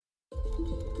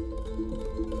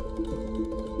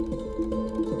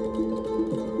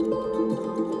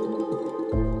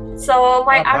So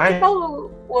my Nice. article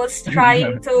was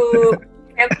trying to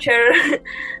capture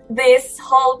this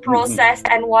whole process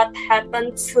and what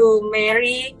happened to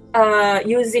Mary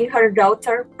using her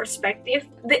daughter perspective.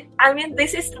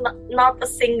 This is not a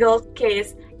single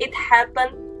case. It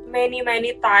happened many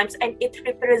times, and it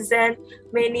represents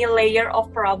many layers of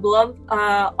problem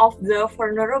of the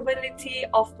vulnerability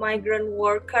of migrant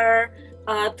worker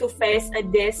to face a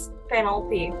death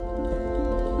penalty.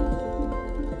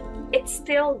 It's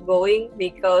still going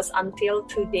because until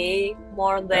today,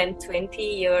 more than 20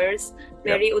 years,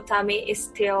 Mary Utami is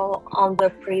still on the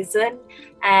prison,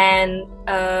 and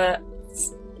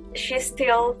she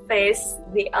still faces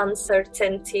the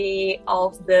uncertainty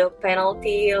of the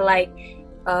penalty, like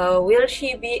will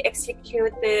she be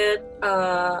executed,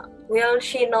 will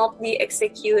she not be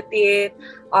executed,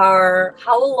 or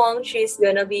how long she's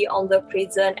gonna be on the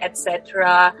prison,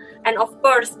 etc. And of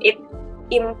course, it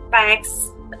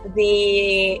impacts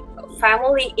the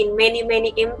family in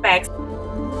many impacts.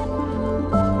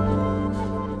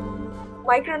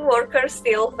 Migrant workers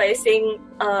still facing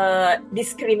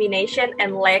discrimination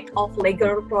and lack of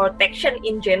legal protection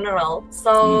in general.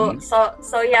 So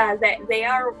they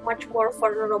are much more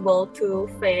vulnerable to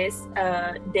face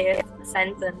a death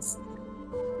sentence.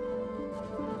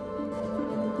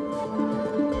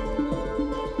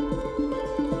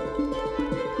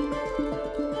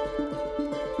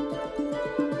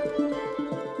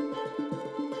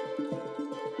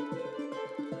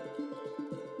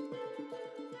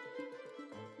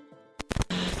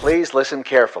 Please listen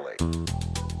carefully.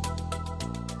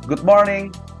 Good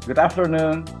morning, good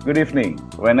afternoon, good evening.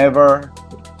 Whenever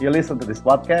you listen to this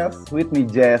podcast with me,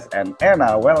 Jess and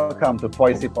Anna, welcome to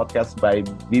Voicy Podcast by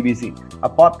BBC, a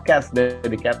podcast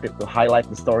dedicated to highlight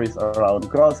the stories around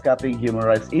cross-cutting human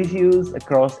rights issues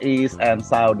across East and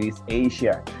Southeast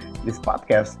Asia. This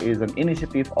podcast is an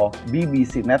initiative of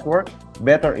BBC Network,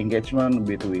 better engagement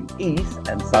between East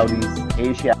and Southeast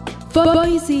Asia.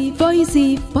 Voicy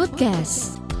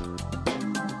Podcast.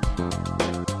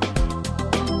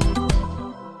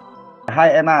 Hi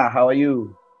Anna, how are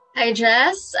you? Hi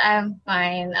Jess, I'm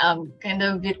fine. I'm kind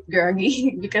of a bit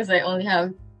groggy because I only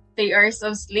have 3 hours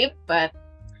of sleep, but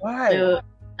Why?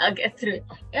 I'll get through it.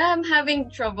 Yeah, I'm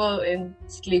having trouble in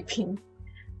sleeping.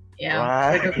 Yeah,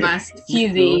 Right. for the past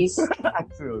few days.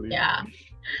 Actually. Yeah,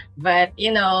 but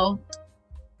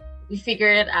we figure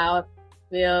it out.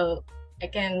 I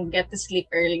can get to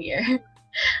sleep earlier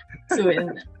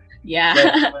soon.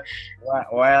 Yeah.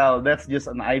 Well, that's just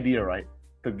an idea, right?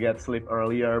 To get sleep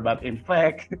earlier, but in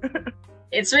fact,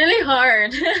 It's really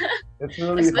hard. it's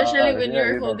really Especially hard. when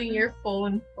you're holding your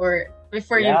phone or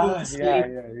before you go to sleep,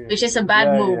 yeah. which is a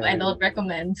bad Yeah, move. yeah, I don't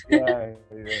recommend. Yeah.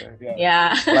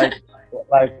 Yeah.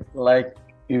 Like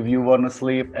if you want to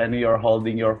sleep and you're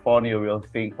holding your phone, you will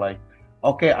think like,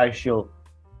 okay, I should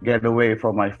get away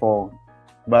from my phone.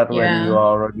 But when Yeah. you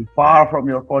are already far from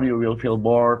your phone, you will feel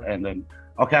bored and then,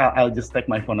 okay, I'll just take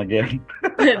my phone again.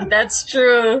 That's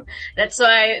true. That's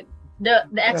why the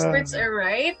experts are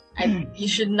right. You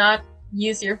should not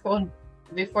use your phone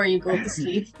before you go to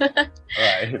sleep.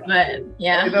 Right. But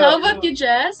yeah. You know- How about you,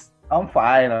 Jess? I'm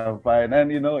fine. And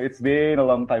it's been a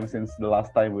long time since the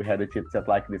last time we had a chit chat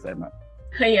like this, Emma.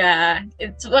 Yeah.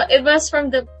 It was from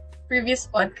the previous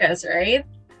podcast, right?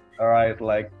 All right,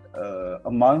 like a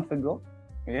month ago.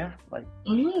 Yeah, like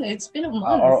It's been a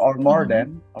month. or more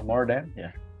Mhm. than.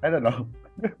 Yeah, I don't know.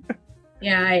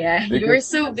 Yeah. You were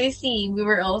so busy. We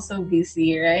were also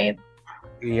busy, right?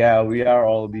 Yeah, we are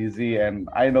all busy, and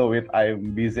I know it.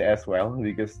 I'm busy as well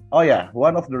because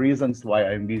one of the reasons why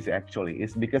I'm busy actually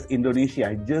is because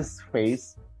Indonesia just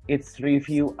faced its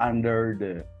review under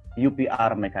the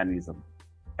UPR mechanism,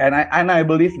 and I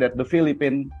believe that the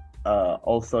Philippines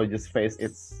also just faced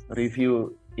its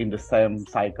review in the same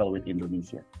cycle with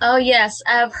Indonesia. Oh, yes.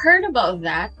 I've heard about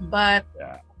that. But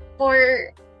Yeah. for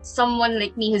someone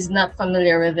like me who's not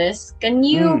familiar with this, can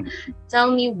you tell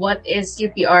me what is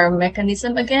UPR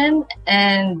mechanism again?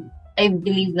 And I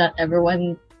believe not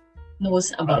everyone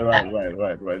knows about that.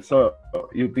 Right. So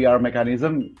UPR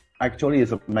mechanism actually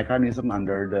is a mechanism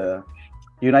under the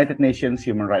United Nations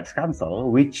Human Rights Council,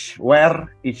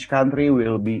 where each country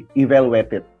will be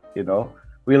evaluated,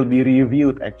 will be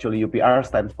reviewed. Actually, UPR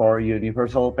stands for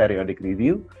Universal Periodic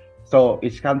Review. So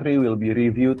each country will be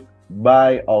reviewed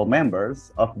by all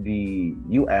members of the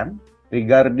UN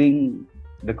regarding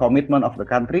the commitment of the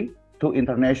country to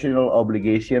international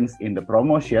obligations in the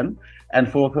promotion and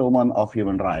fulfillment of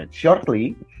human rights.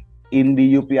 Shortly, in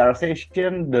the UPR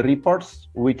session, the reports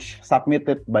which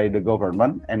submitted by the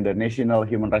government and the National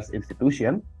Human Rights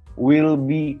Institution will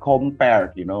be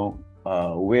compared,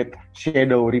 with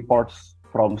shadow reports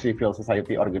from civil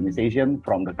society organization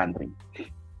from the country.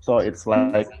 So it's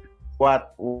like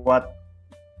what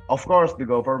of course the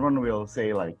government will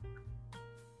say like,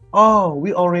 oh,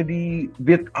 we already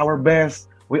did our best,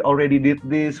 we already did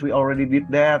this, we already did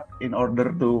that in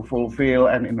order to fulfill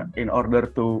and in order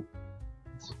to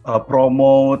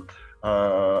promote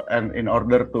and in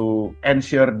order to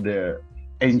ensure the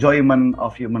enjoyment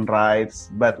of human rights,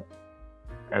 but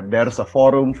there's a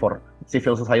forum for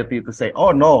civil society to say,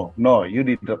 oh no, you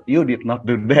did not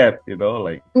do that,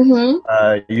 like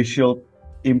you should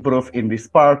improve in this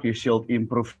part, you should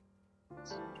improve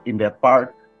in that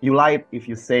part. You lied if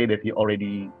you say that you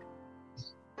already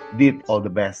did all the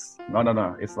best.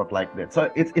 No, it's not like that. So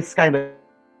it's kind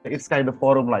of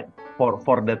forum like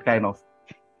for that kind of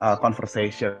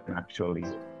conversation actually.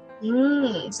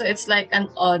 So it's like an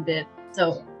audit.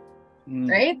 So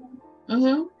right?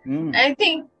 I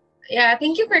think,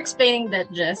 thank you for explaining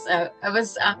that, Jess. I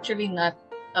was actually not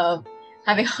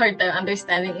having a hard time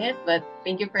understanding it, but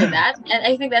thank you for that. And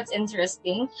I think that's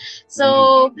interesting.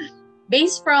 So,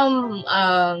 based from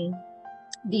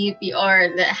the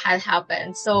UPR that had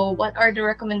happened, so what are the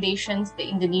recommendations the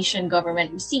Indonesian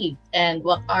government received? And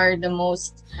what are the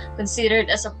most considered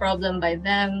as a problem by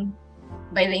them,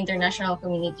 by the international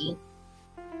community?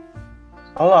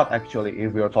 A lot, actually,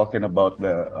 if we are talking about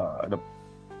the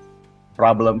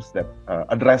problems that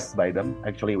addressed by them.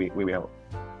 Actually, we will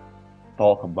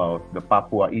talk about the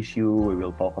Papua issue, we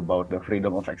will talk about the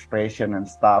freedom of expression and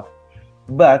stuff.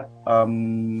 But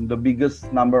the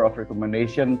biggest number of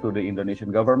recommendation to the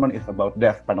Indonesian government is about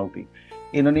death penalty.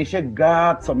 Indonesia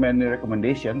got so many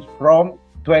recommendations from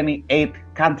 28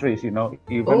 countries,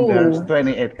 even there's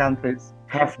 28 countries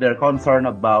have their concern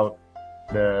about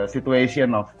the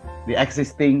situation of the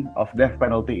existing of death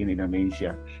penalty in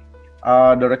Indonesia.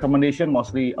 The recommendation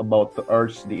mostly about to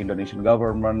urge the Indonesian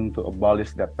government to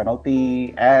abolish death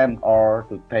penalty and or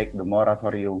to take the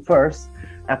moratorium first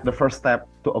at the first step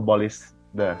to abolish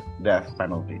the death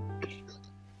penalty.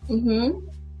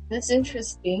 That's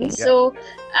interesting. Yeah. So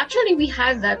actually we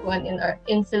had that one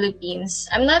in Philippines.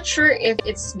 I'm not sure if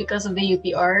it's because of the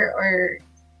UPR or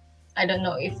I don't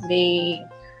know if they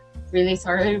really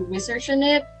thoroughly research on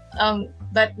it.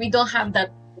 But we don't have that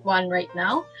one right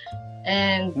now.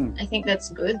 And I think that's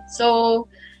good. So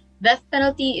death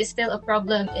penalty is still a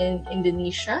problem in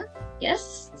Indonesia.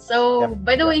 Yes. So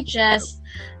by the way, Jess,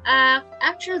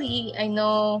 actually I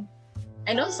know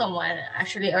someone,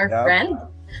 actually our friend,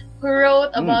 who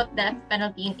wrote about death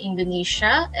penalty in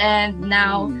Indonesia, and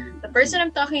now the person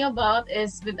I'm talking about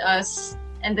is with us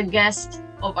and the guest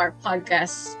of our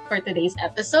podcast for today's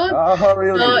episode. Oh,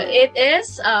 really? So it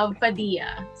is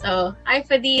Fadia. So hi,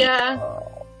 Fadia.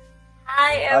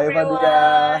 Hi everyone.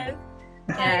 Hi,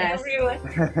 Yes. Everyone.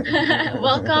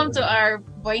 Welcome to our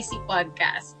Voicey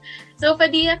podcast. So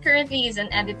Fadia currently is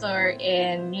an editor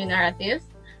in New Narrative.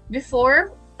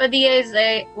 Before, Fadia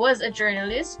was a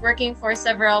journalist working for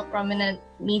several prominent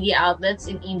media outlets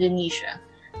in Indonesia.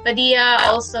 Fadia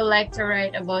also liked to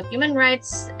write about human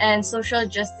rights and social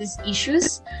justice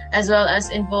issues, as well as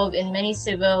involved in many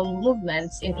civil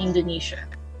movements in Indonesia.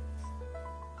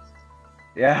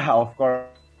 Yeah, of course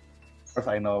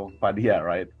I know Fadia,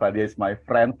 right? Fadia is my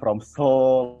friend from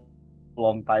so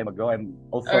long time ago, and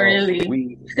also really?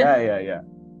 Yeah.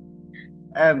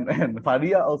 And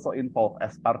Fadia also involved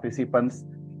as participants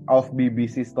of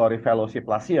BBC Story Fellowship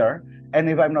last year, and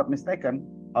if I'm not mistaken,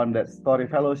 on that Story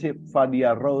Fellowship,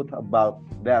 Fadia wrote about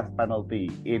death penalty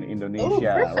in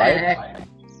Indonesia, right?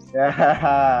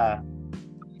 Yeah.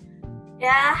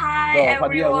 Yeah, hi So everyone.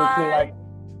 Fadia, would you like?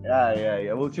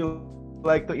 Yeah. Would you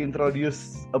like to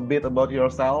introduce a bit about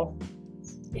yourself?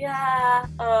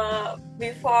 Yeah,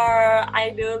 before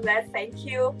I do that, thank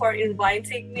you for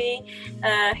inviting me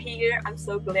here. I'm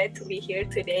so glad to be here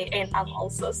today, and I'm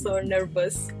also so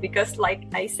nervous because, like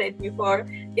I said before,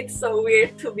 it's so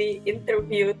weird to be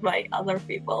interviewed by other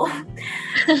people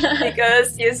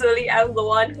because usually I'm the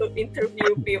one who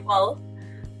interview people.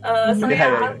 I'm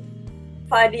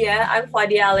Fadia. I'm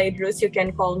Fadia Ledrus. You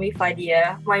can call me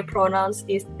Fadia. My pronouns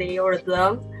is they or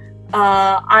them.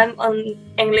 I'm an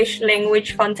English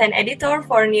language content editor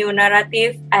for New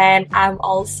Narrative, and I'm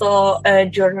also a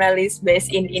journalist based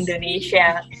in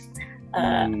Indonesia.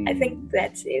 I think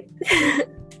that's it.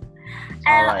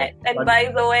 And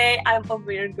by the way, I'm a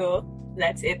Virgo.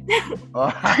 That's it.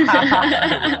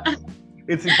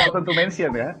 It's important to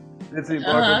mention, yeah? It's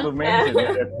important to mention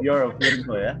that you're a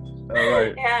Virgo, yeah? All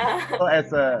right. Yeah. So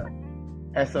as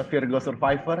a Virgo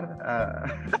survivor,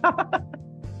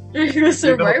 Virgo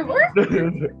survivor?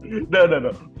 No.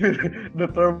 The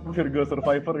term Virgo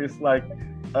survivor is like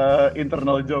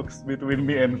internal jokes between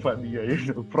me and Fadia,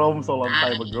 from so long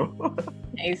time ago.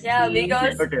 I see. Yeah,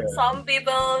 because Okay. some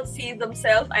people see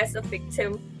themselves as a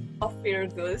victim of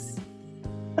Virgos.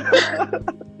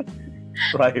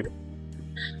 Right.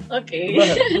 Okay.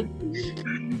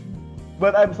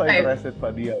 But I'm so Right. interested,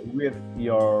 Fadia, with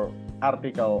your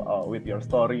article, with your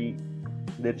story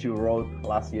that you wrote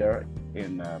last year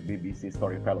in BBC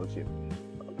Story Fellowship.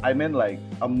 I mean, like,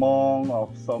 among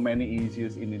of so many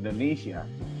issues in Indonesia,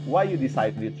 why you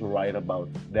decided to write about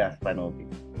death penalty?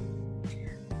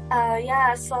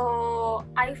 Yeah, so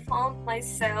I found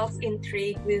myself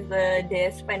intrigued with the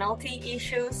death penalty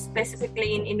issues,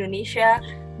 specifically in Indonesia,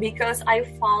 because I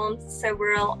found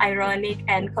several ironic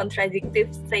and contradictory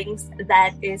things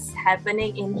that is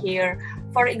happening in here.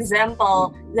 For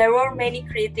example, there were many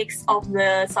critics of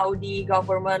the Saudi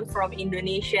government from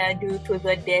Indonesia due to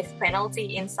the death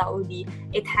penalty in Saudi.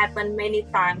 It happened many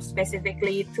times,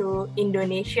 specifically to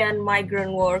Indonesian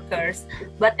migrant workers.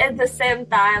 But at the same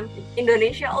time,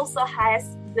 Indonesia also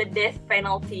has the death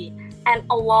penalty. And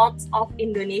a lot of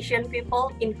Indonesian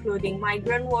people, including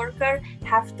migrant workers,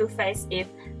 have to face it.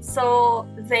 So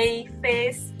they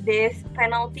face death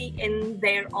penalty in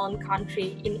their own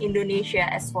country, in Indonesia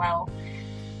as well.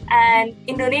 And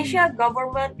Indonesia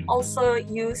government also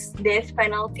used death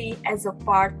penalty as a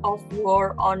part of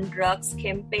war on drugs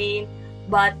campaign.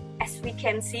 But as we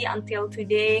can see until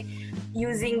today,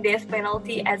 using death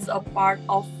penalty as a part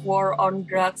of war on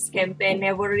drugs campaign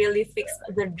never really fixed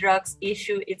the drugs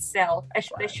issue itself,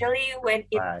 especially when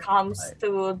it Right, comes right.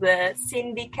 to the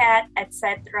syndicate,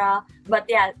 etc. But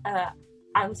yeah,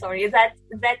 I'm sorry, that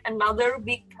another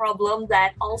big problem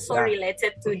that also Yeah.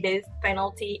 related to death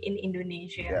penalty in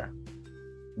Indonesia. Yeah.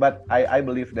 But I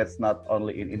believe that's not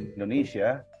only in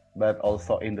Indonesia, but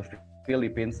also in the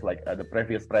Philippines, like the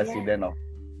previous president of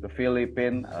the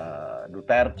Philippines,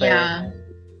 Duterte, Yeah.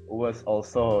 was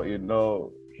also,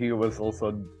 he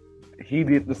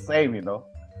did the same,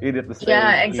 he did the same.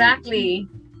 Yeah,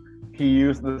 exactly. He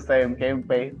used the same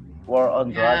campaign, war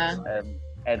on Yeah. drugs,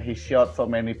 and he shot so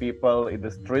many people in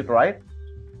the street, right?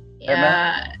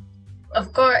 Yeah.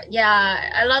 Of course,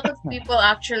 yeah. A lot of people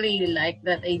actually like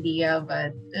that idea,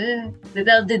 but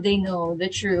little did they know the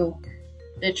true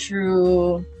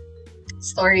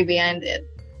story behind it.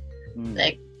 Hmm.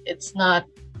 Like, it's not.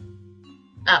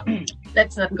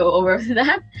 Let's not go over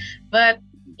that. But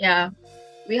yeah,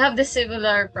 we have the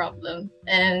similar problem.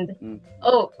 And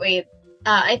oh wait,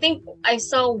 I think I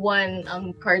saw one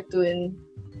cartoon.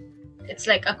 It's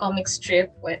like a comic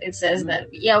strip where it says that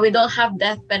we don't have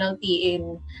death penalty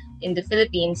in the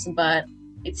Philippines, but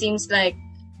it seems like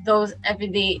those every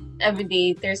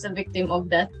day there's a victim of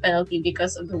death penalty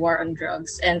because of the war on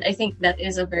drugs. And I think that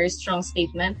is a very strong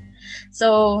statement.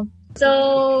 So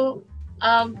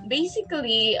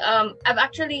basically, I've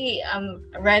actually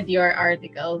read your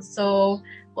article.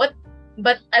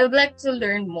 But I would like to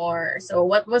learn more. So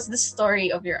what was the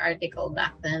story of your article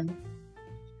back then?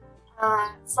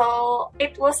 So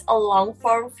it was a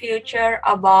long-form feature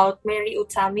about Mary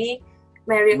Utami.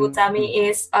 Mary Utami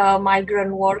is a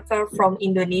migrant worker from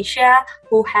Indonesia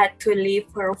who had to leave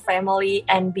her family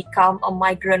and become a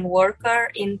migrant worker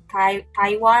in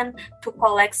Taiwan to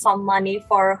collect some money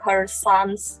for her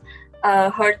son's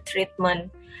heart treatment.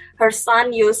 Her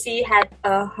son Yosi had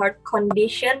a heart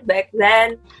condition back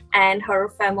then, and her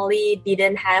family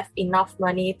didn't have enough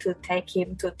money to take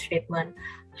him to treatment.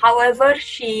 However,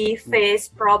 she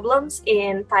faced problems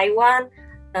in Taiwan.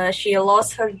 She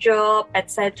lost her job,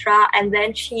 etc. And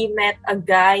then she met a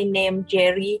guy named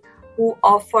Jerry who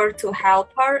offered to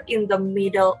help her in the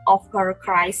middle of her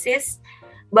crisis.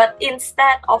 But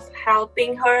instead of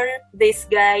helping her, this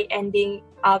guy ending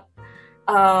up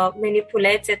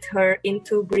manipulated her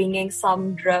into bringing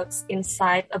some drugs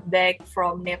inside a bag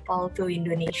from Nepal to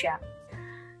Indonesia.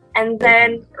 And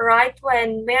then right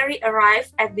when Mary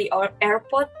arrived at the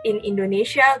airport in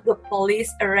Indonesia, the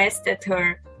police arrested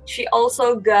her. She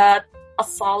also got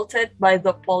assaulted by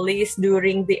the police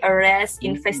during the arrest,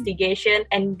 investigation,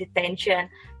 and detention.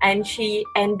 And she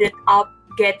ended up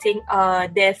getting a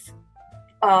death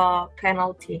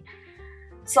penalty.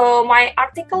 So my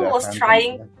article was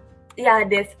trying... Yeah,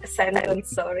 death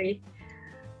sentence, sorry.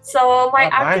 So my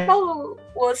article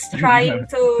was trying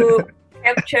to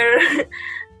capture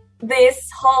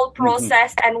this whole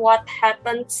process and what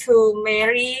happened to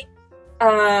Mary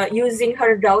using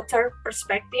her daughter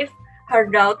perspective. Her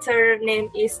daughter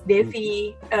name is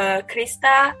Devi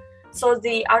Krista. So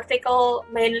the article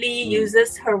mainly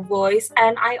uses her voice,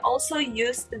 and I also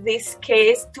used this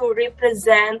case to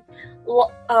represent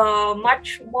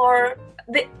much more.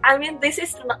 This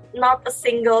is not a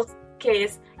single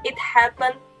case. It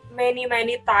happened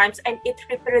many times, and it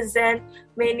represents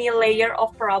many layers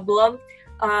of problem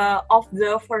of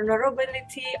the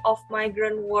vulnerability of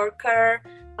migrant worker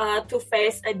to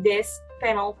face a death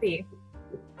penalty.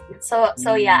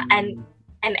 So yeah, and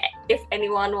if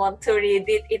anyone wants to read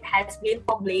it, it has been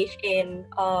published in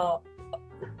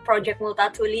Project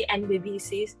Multatuli and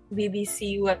BBC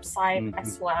website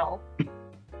as well.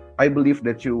 I believe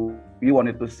that you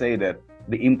wanted to say that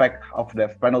the impact of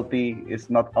death penalty is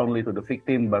not only to the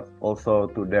victim but also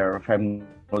to their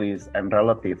families and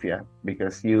relatives, yeah,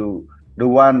 because the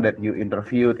one that you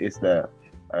interviewed is the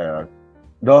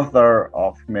daughter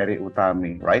of Mary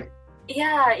Utami, right?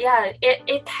 Yeah.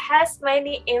 It has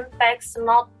many impacts,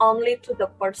 not only to the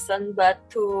person but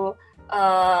to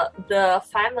the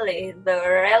family, the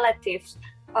relatives.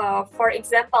 For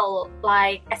example,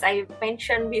 like as I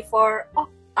mentioned before,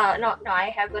 no, I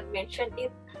haven't mentioned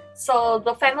it. So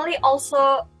the family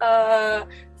also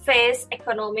face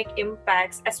economic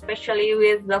impacts, especially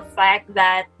with the fact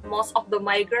that most of the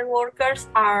migrant workers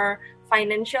are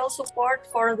financial support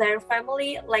for their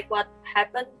family, like what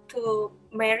happened to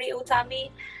Mary Utami.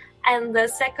 And the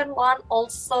second one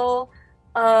also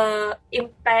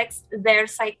impacts their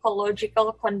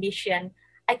psychological condition.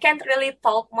 I can't really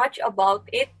talk much about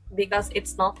it because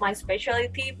it's not my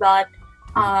specialty, but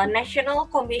National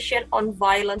Commission on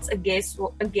Violence Against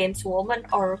Women,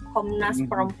 or Komnas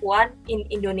Perempuan in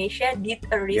Indonesia, did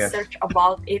a research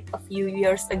about it a few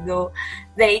years ago.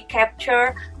 They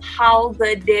capture how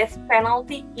the death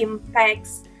penalty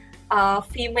impacts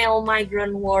female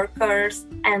migrant workers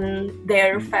and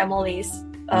their families.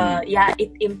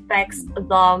 It impacts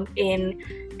them in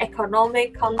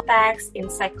economic context, in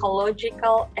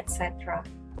psychological, etc.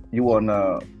 You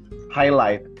wanna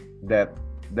highlight that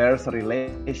there's a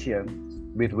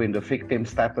relation between the victim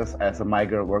status as a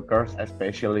migrant workers,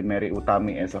 especially Mary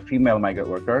Utami as a female migrant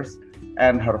workers,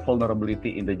 and her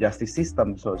vulnerability in the justice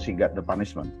system, so she got the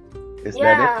punishment. Is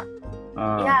that it?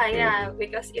 Yeah,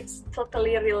 because it's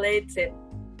totally related.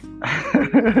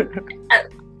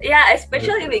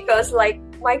 Especially because like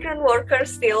migrant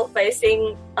workers still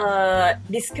facing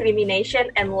discrimination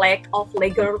and lack of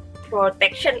legal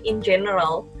protection in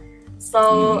general.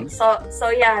 So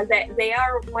they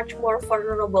are much more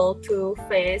vulnerable to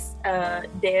face a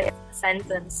death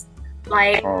sentence.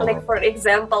 Like for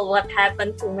example, what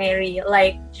happened to Mary?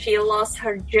 Like she lost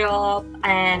her job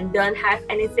and don't have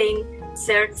anything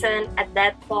certain at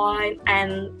that point,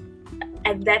 and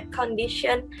at that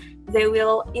condition, they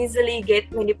will easily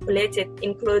get manipulated,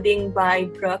 including by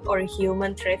drug or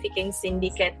human trafficking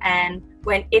syndicate. And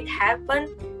when it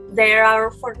happens, they are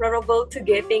vulnerable to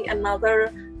getting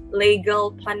another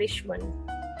legal punishment.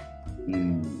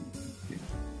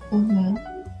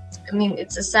 I mean,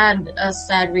 it's a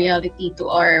sad reality to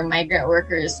our migrant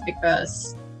workers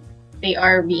because they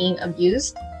are being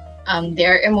abused. They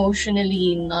are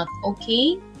emotionally not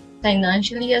okay,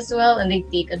 financially as well, and they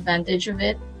take advantage of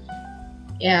it.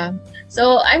 Yeah.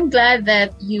 So I'm glad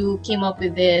that you came up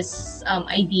with this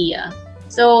idea.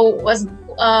 So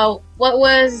what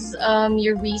was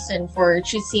your reason for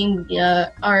choosing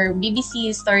our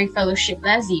BBC Story Fellowship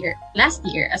last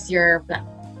year as your plan?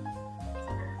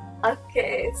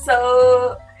 Okay,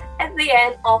 so at the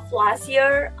end of last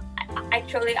year,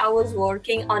 actually I was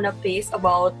working on a piece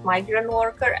about migrant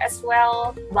worker as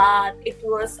well, but it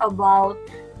was about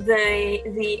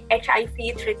the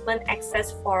HIV treatment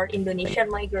access for Indonesian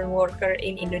migrant worker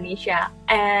in Indonesia.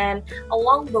 And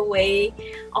along the way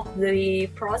of the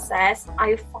process,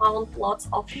 I found lots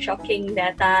of shocking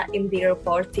data in the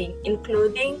reporting,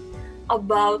 including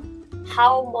about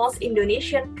how most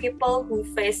Indonesian people who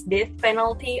face death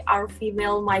penalty are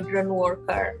female migrant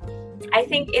worker. I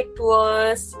think it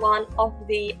was one of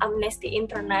the Amnesty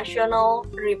International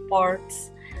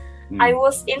reports. I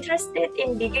was interested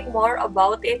in digging more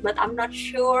about it, but I'm not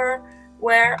sure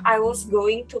where I was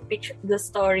going to pitch the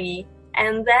story.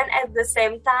 And then at the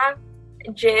same time,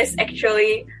 Jess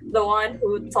actually the one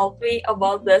who told me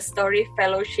about the story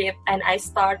fellowship, and I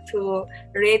start to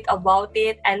read about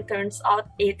it, and turns out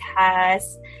it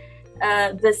has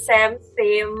the same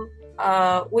theme,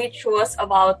 which was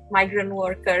about migrant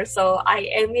workers. So I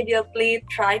immediately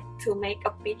tried to make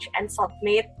a pitch and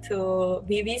submit to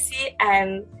BBC,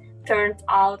 and turned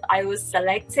out I was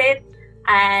selected.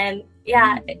 And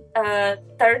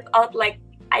turned out like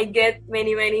I get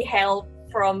many help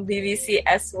from BBC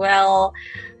as well,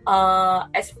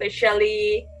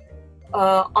 especially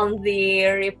on the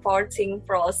reporting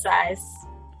process.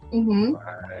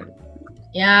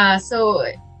 Yeah, so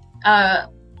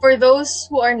for those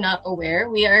who are not aware,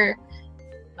 we are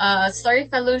Story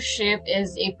Fellowship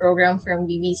is a program from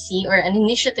BBC or an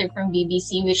initiative from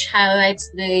BBC which highlights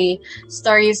the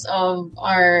stories of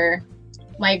our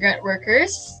migrant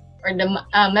workers or the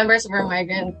members of our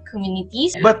migrant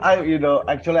communities. But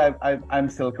I'm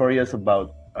still curious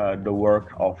about the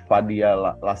work of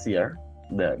Fadia last year,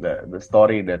 the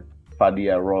story that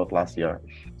Fadia wrote last year.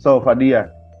 So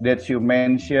Fadia, that you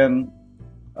mentioned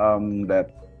that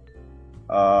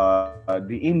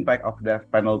the impact of death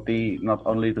penalty not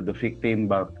only to the victim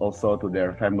but also to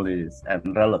their families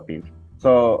and relatives.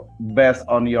 So based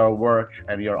on your work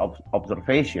and your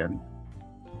observation,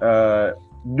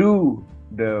 do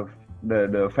the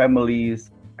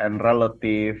families and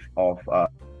relatives of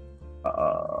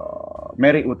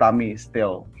Mary Utami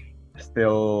still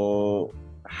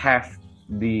have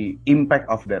the impact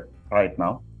of that right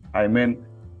now? I mean,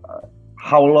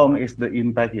 how long is the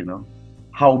impact?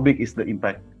 How big is the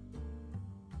impact?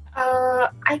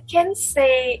 I can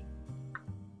say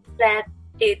that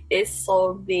it is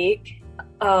so big.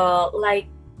 Like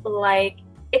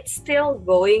it's still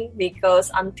going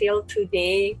because until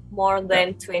today, more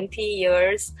than 20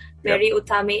 years, Mary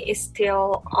Utami is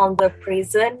still on the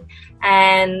prison,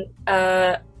 and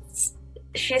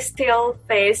she still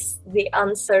faces the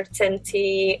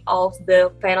uncertainty of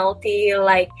the penalty.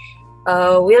 Like,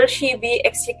 will she be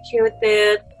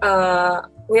executed?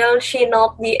 Will she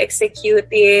not be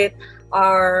executed?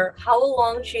 Or how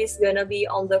long she's gonna be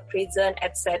on the prison,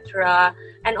 etc.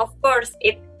 And of course,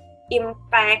 it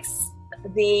impacts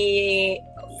the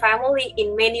family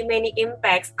in many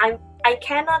impacts. I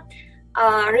cannot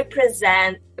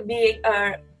represent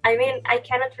I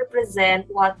cannot represent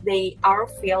what they are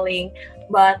feeling,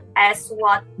 but as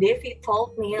what Devi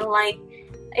told me, like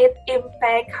it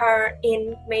impact her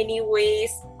in many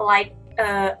ways. Like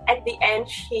at the end,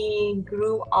 she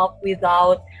grew up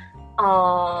without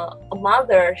a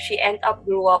mother. She ended up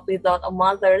grew up without a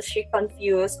mother. She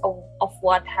confused of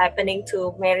what happening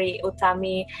to Mary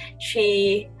Utami.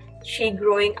 She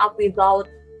growing up without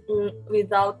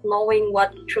knowing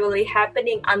what truly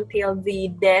happening until the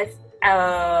death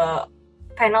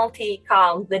penalty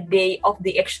come, the day of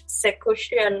the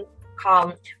execution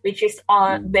come, which is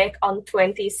back on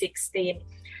 2016.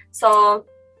 So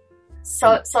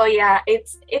yeah,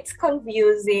 it's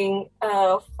confusing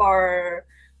for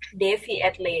Devi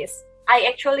at least. I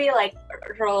actually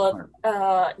wrote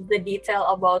the detail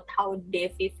about how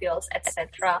Devi feels,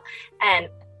 etc. And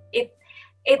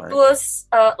it was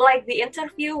like the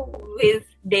interview with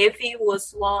Devi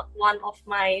was one of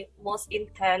my most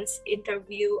intense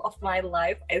interview of my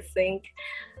life, I think,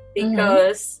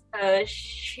 because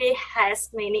she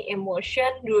has many emotion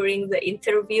during the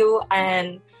interview,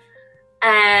 and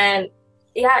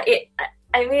yeah,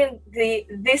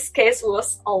 this case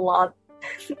was a lot.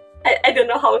 I don't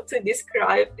know how to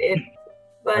describe it,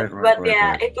 but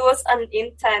it was an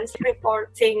intense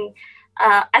reporting.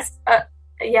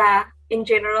 In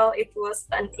general, it was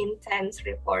an intense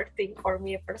reporting for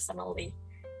me personally.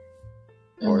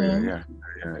 Oh yeah.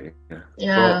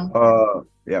 Yeah. So,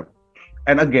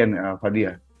 and again,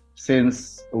 Fadia,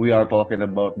 since we are talking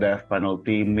about death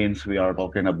penalty, means we are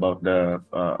talking about the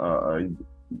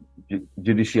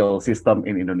judicial system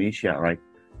in Indonesia, right?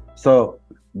 So,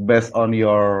 based on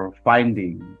your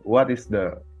finding, what are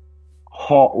the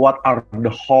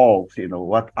holes?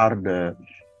 What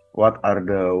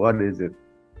is it?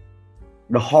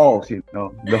 The holes,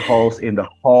 the holes in the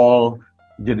whole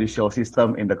judicial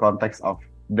system in the context of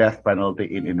death penalty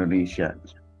in Indonesia.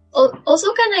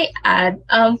 Also, can I add,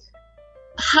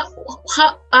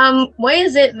 why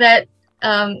is it that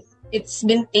it's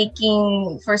been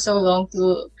taking for so long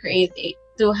to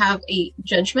to have a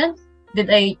judgment? Did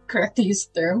I correctly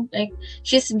use the term? Like,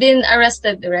 she's been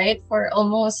arrested, right, for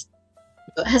almost,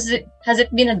 has it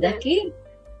been a decade?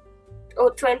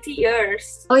 20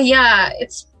 years. Oh yeah,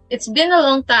 it's been a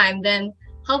long time. Then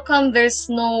how come there's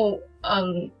no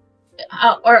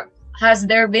or has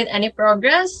there been any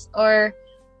progress, or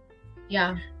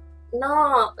yeah?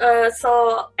 No,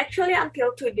 so actually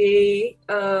until today,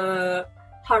 her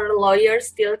lawyers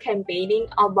still campaigning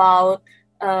about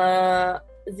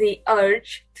the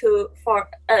urge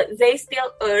they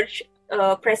still urge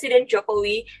President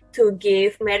Jokowi to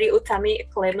give Mary Utami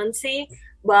clemency,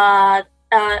 but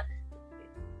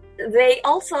they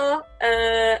also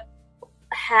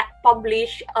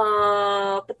publish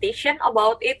a petition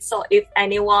about it. So if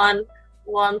anyone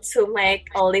wants to make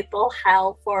a little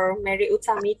help for Mary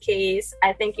Utami case,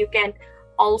 I think you can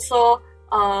also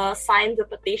sign the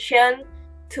petition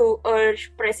to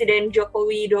urge President Joko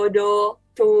Widodo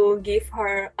to give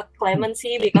her a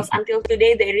clemency, because until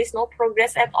today there is no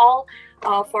progress at all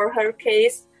for her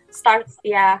case.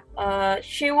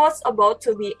 she was about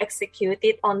to be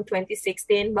executed on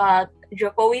 2016, but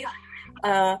Jokowi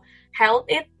held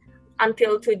it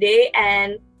until today,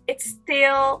 and it's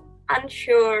still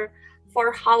unsure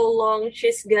for how long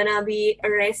she's gonna be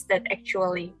arrested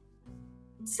actually.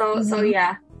 So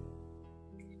yeah.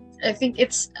 I think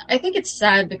it's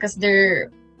sad because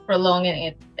they're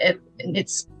prolonging it.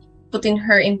 It's putting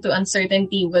her into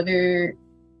uncertainty whether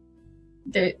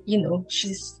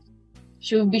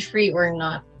she will be free or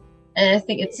not. And I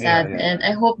think it's sad, and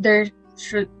I hope there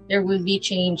will be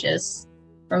changes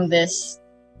from this.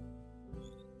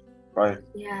 Right.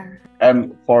 Yeah.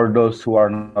 And for those who are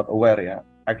not aware,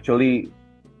 actually,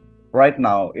 right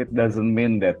now it doesn't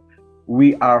mean that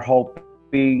we are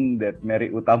hoping that Mary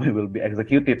Utami will be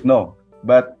executed. No,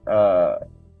 but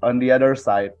on the other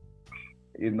side,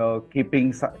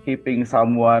 keeping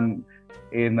someone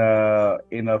in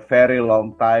a very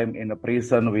long time in a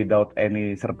prison without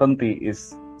any certainty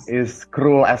is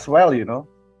cruel as well.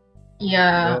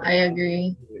 Yeah, I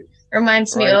agree.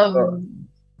 Reminds me of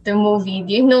the movie.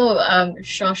 Do you know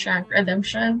Shawshank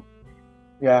Redemption?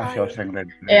 Yeah, Shawshank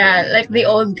Redemption. Yeah, like the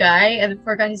old guy, I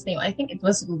forgot his name. I think it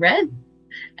was Red.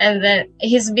 And then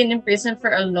he's been in prison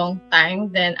for a long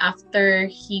time. Then after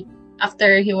he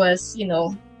was,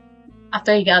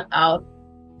 after he got out,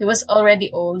 he was already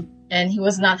old and he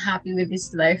was not happy with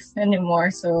his life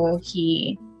anymore. So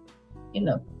he,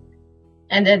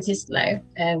 ended his life.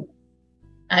 And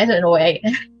I don't know why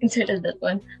I inserted that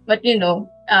one. But,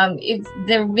 if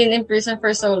they've been in prison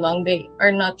for so long, they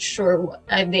are not sure.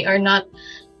 They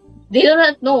do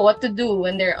not know what to do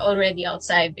when they're already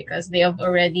outside because they have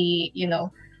already,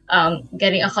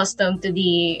 getting accustomed to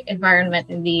the environment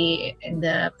in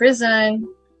the prison.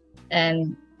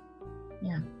 And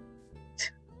yeah.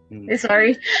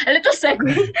 Sorry, a little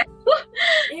segue.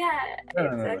 Yeah, No,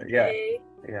 exactly.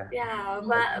 Yeah.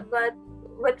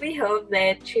 But we hope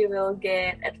that she will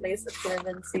get at least a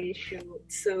clemency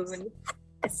soon,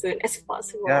 as soon as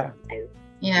possible. Yeah.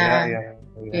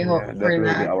 We hope that for will be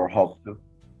that. our hope too.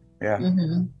 Yeah.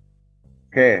 Mm-hmm.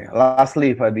 Okay.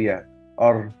 Lastly, Fadia,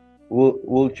 or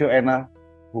will Anna,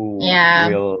 who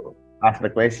will ask the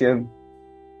question?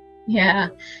 Yeah.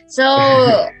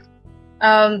 So,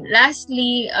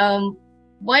 lastly,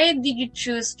 why did you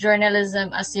choose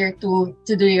journalism as your tool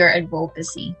to do your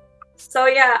advocacy? So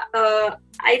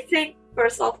I think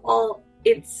first of all,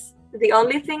 it's the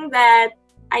only thing that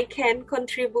I can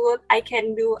contribute, I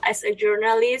can do as a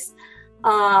journalist.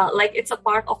 Like it's a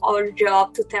part of our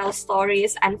job to tell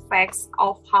stories and facts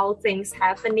of how things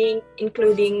happening,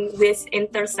 including this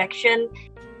intersection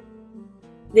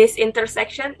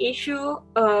issue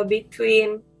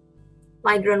between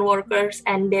migrant workers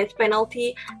and death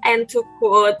penalty. And to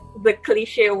quote the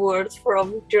cliche words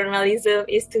from journalism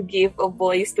is to give a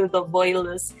voice to the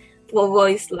voiceless,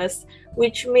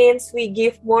 which means we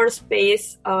give more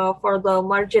space for the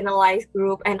marginalized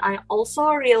group. And I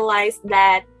also realized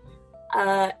that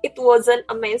it wasn't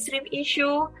a mainstream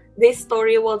issue. This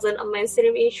story wasn't a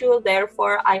mainstream issue.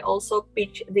 Therefore, I also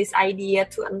pitched this idea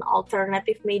to an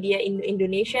alternative media in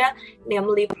Indonesia,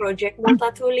 namely Project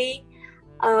Multatuli.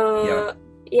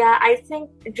 I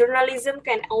think journalism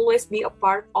can always be a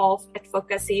part of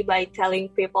advocacy by telling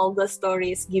people the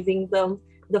stories, giving them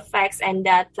the facts and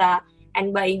data,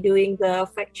 and by doing the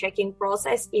fact-checking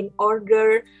process in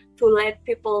order to let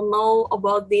people know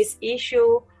about this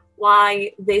issue,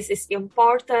 why this is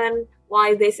important,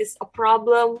 why this is a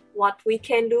problem, what we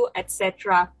can do,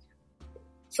 etc.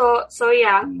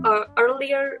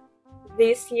 Earlier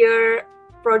this year,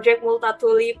 Project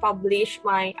Multatuli published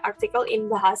my article in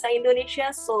Bahasa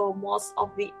Indonesia, so most of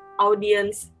the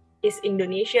audience is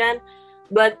Indonesian.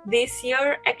 But this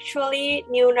year, actually,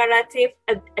 New Narrative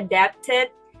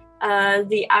adapted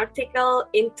the article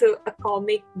into a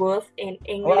comic both in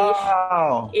English,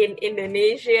 in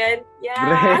Indonesian.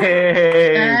 Yeah.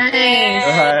 Great. Nice.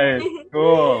 Right.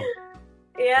 Cool.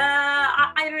 Yeah,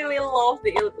 I really love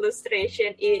the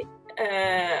illustration.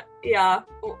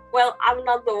 Well, I'm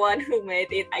not the one who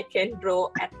made it. I can't draw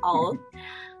at all.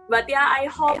 But I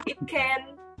hope it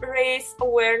can raise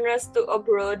awareness to a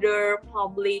broader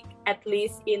public, at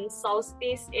least in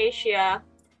Southeast Asia.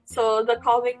 So the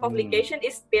comic publication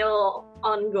is still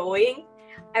ongoing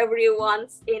every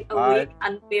once in a week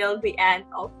until the end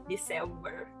of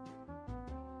December.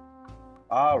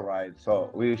 All right.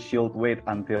 So we should wait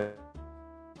until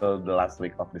the last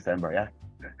week of December, yeah?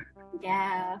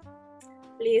 Yeah.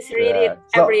 Please read it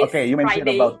every you mentioned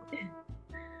Friday. about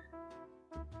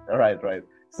right.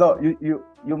 So you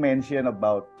mentioned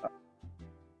about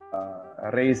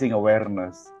raising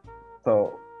awareness.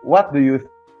 So what do you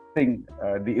think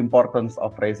the importance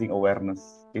of raising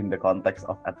awareness in the context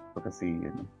of advocacy?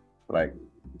 Like,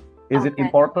 is it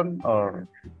important or?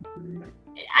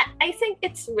 I think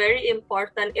it's very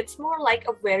important. It's more like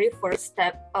a very first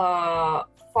step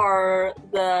for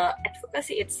the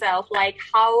advocacy itself. Like,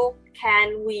 how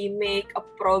can we make a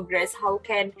progress? How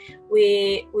can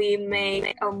we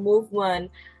make a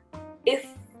movement if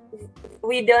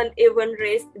we don't even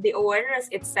raise the awareness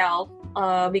itself?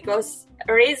 Because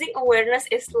raising awareness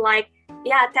is like,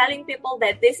 telling people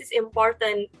that this is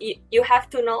important. You have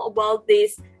to know about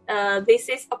this. This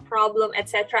is a problem,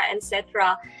 etc.,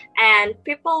 etc., and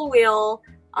people will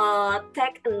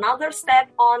take another step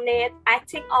on it,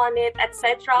 acting on it,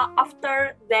 etc.,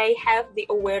 after they have the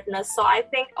awareness. So I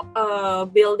think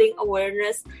building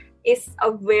awareness is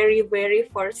a very, very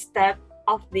first step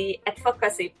of the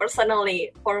advocacy.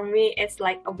 Personally, for me, it's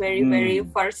like a very, very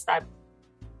first step.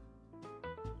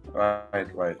 Right.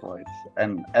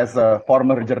 And as a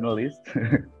former journalist,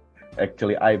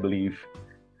 actually, I believe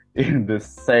in the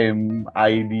same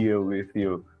idea with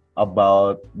you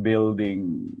about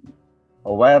building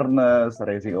awareness,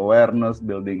 raising awareness,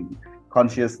 building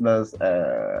consciousness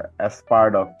as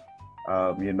part of,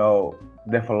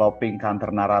 developing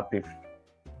counter narrative.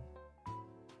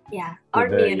 Yeah, or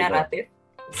new narrative.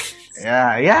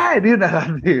 Yeah, new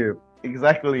narrative.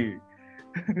 Exactly.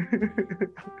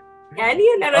 Yeah,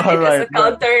 new narrative is a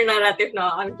counter narrative. No,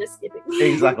 I'm just kidding.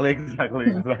 Exactly.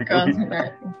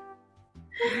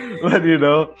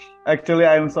 But actually,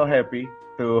 I'm so happy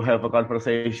to have a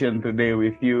conversation today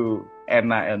with you,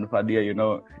 Anna and Fadia.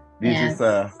 This is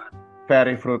a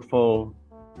very fruitful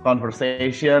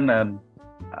conversation, and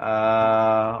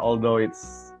although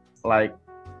it's like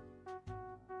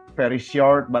very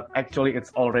short, but actually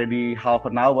it's already half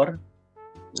an hour.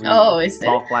 Is it?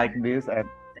 Talk like this, and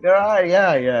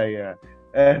yeah.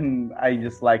 And I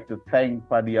just like to thank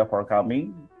Fadia for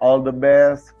coming. All the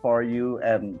best for you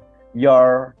and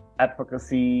your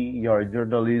advocacy, your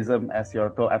journalism as your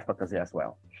co-advocacy as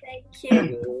well. Thank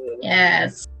you.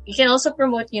 Yes. You can also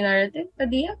promote your narrative,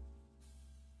 Fadia.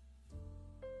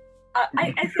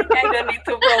 I think I don't need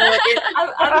to promote it.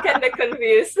 I'm kind of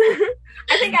confused.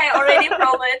 I think I already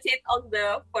promoted it on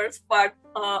the first part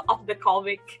of the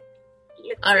comic.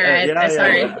 All right.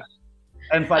 Sorry.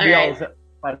 And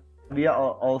Fadia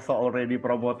also already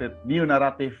promoted new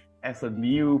narrative as a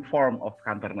new form of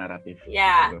counter narrative.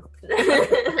 Yeah.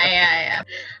 Yeah.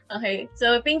 Okay.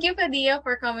 So thank you, Fadia,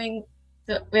 for coming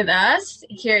with us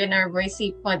here in our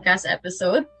Voicey podcast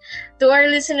episode. To our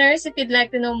listeners, if you'd like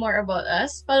to know more about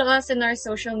us, follow us in our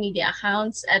social media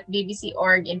accounts at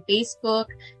BBC.org in Facebook,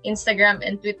 Instagram,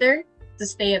 and Twitter to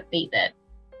stay updated.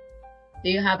 Do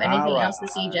you have anything else to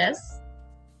say, Jess?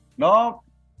 No,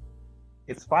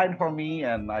 it's fine for me,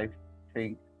 and I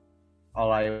think all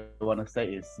I want to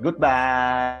say is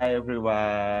goodbye,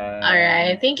 everyone. All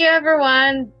right. Thank you,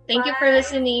 everyone. Thank you for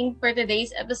listening for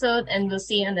today's episode, and we'll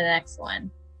see you on the next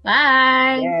one.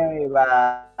 Bye. Yay,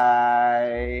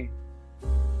 bye.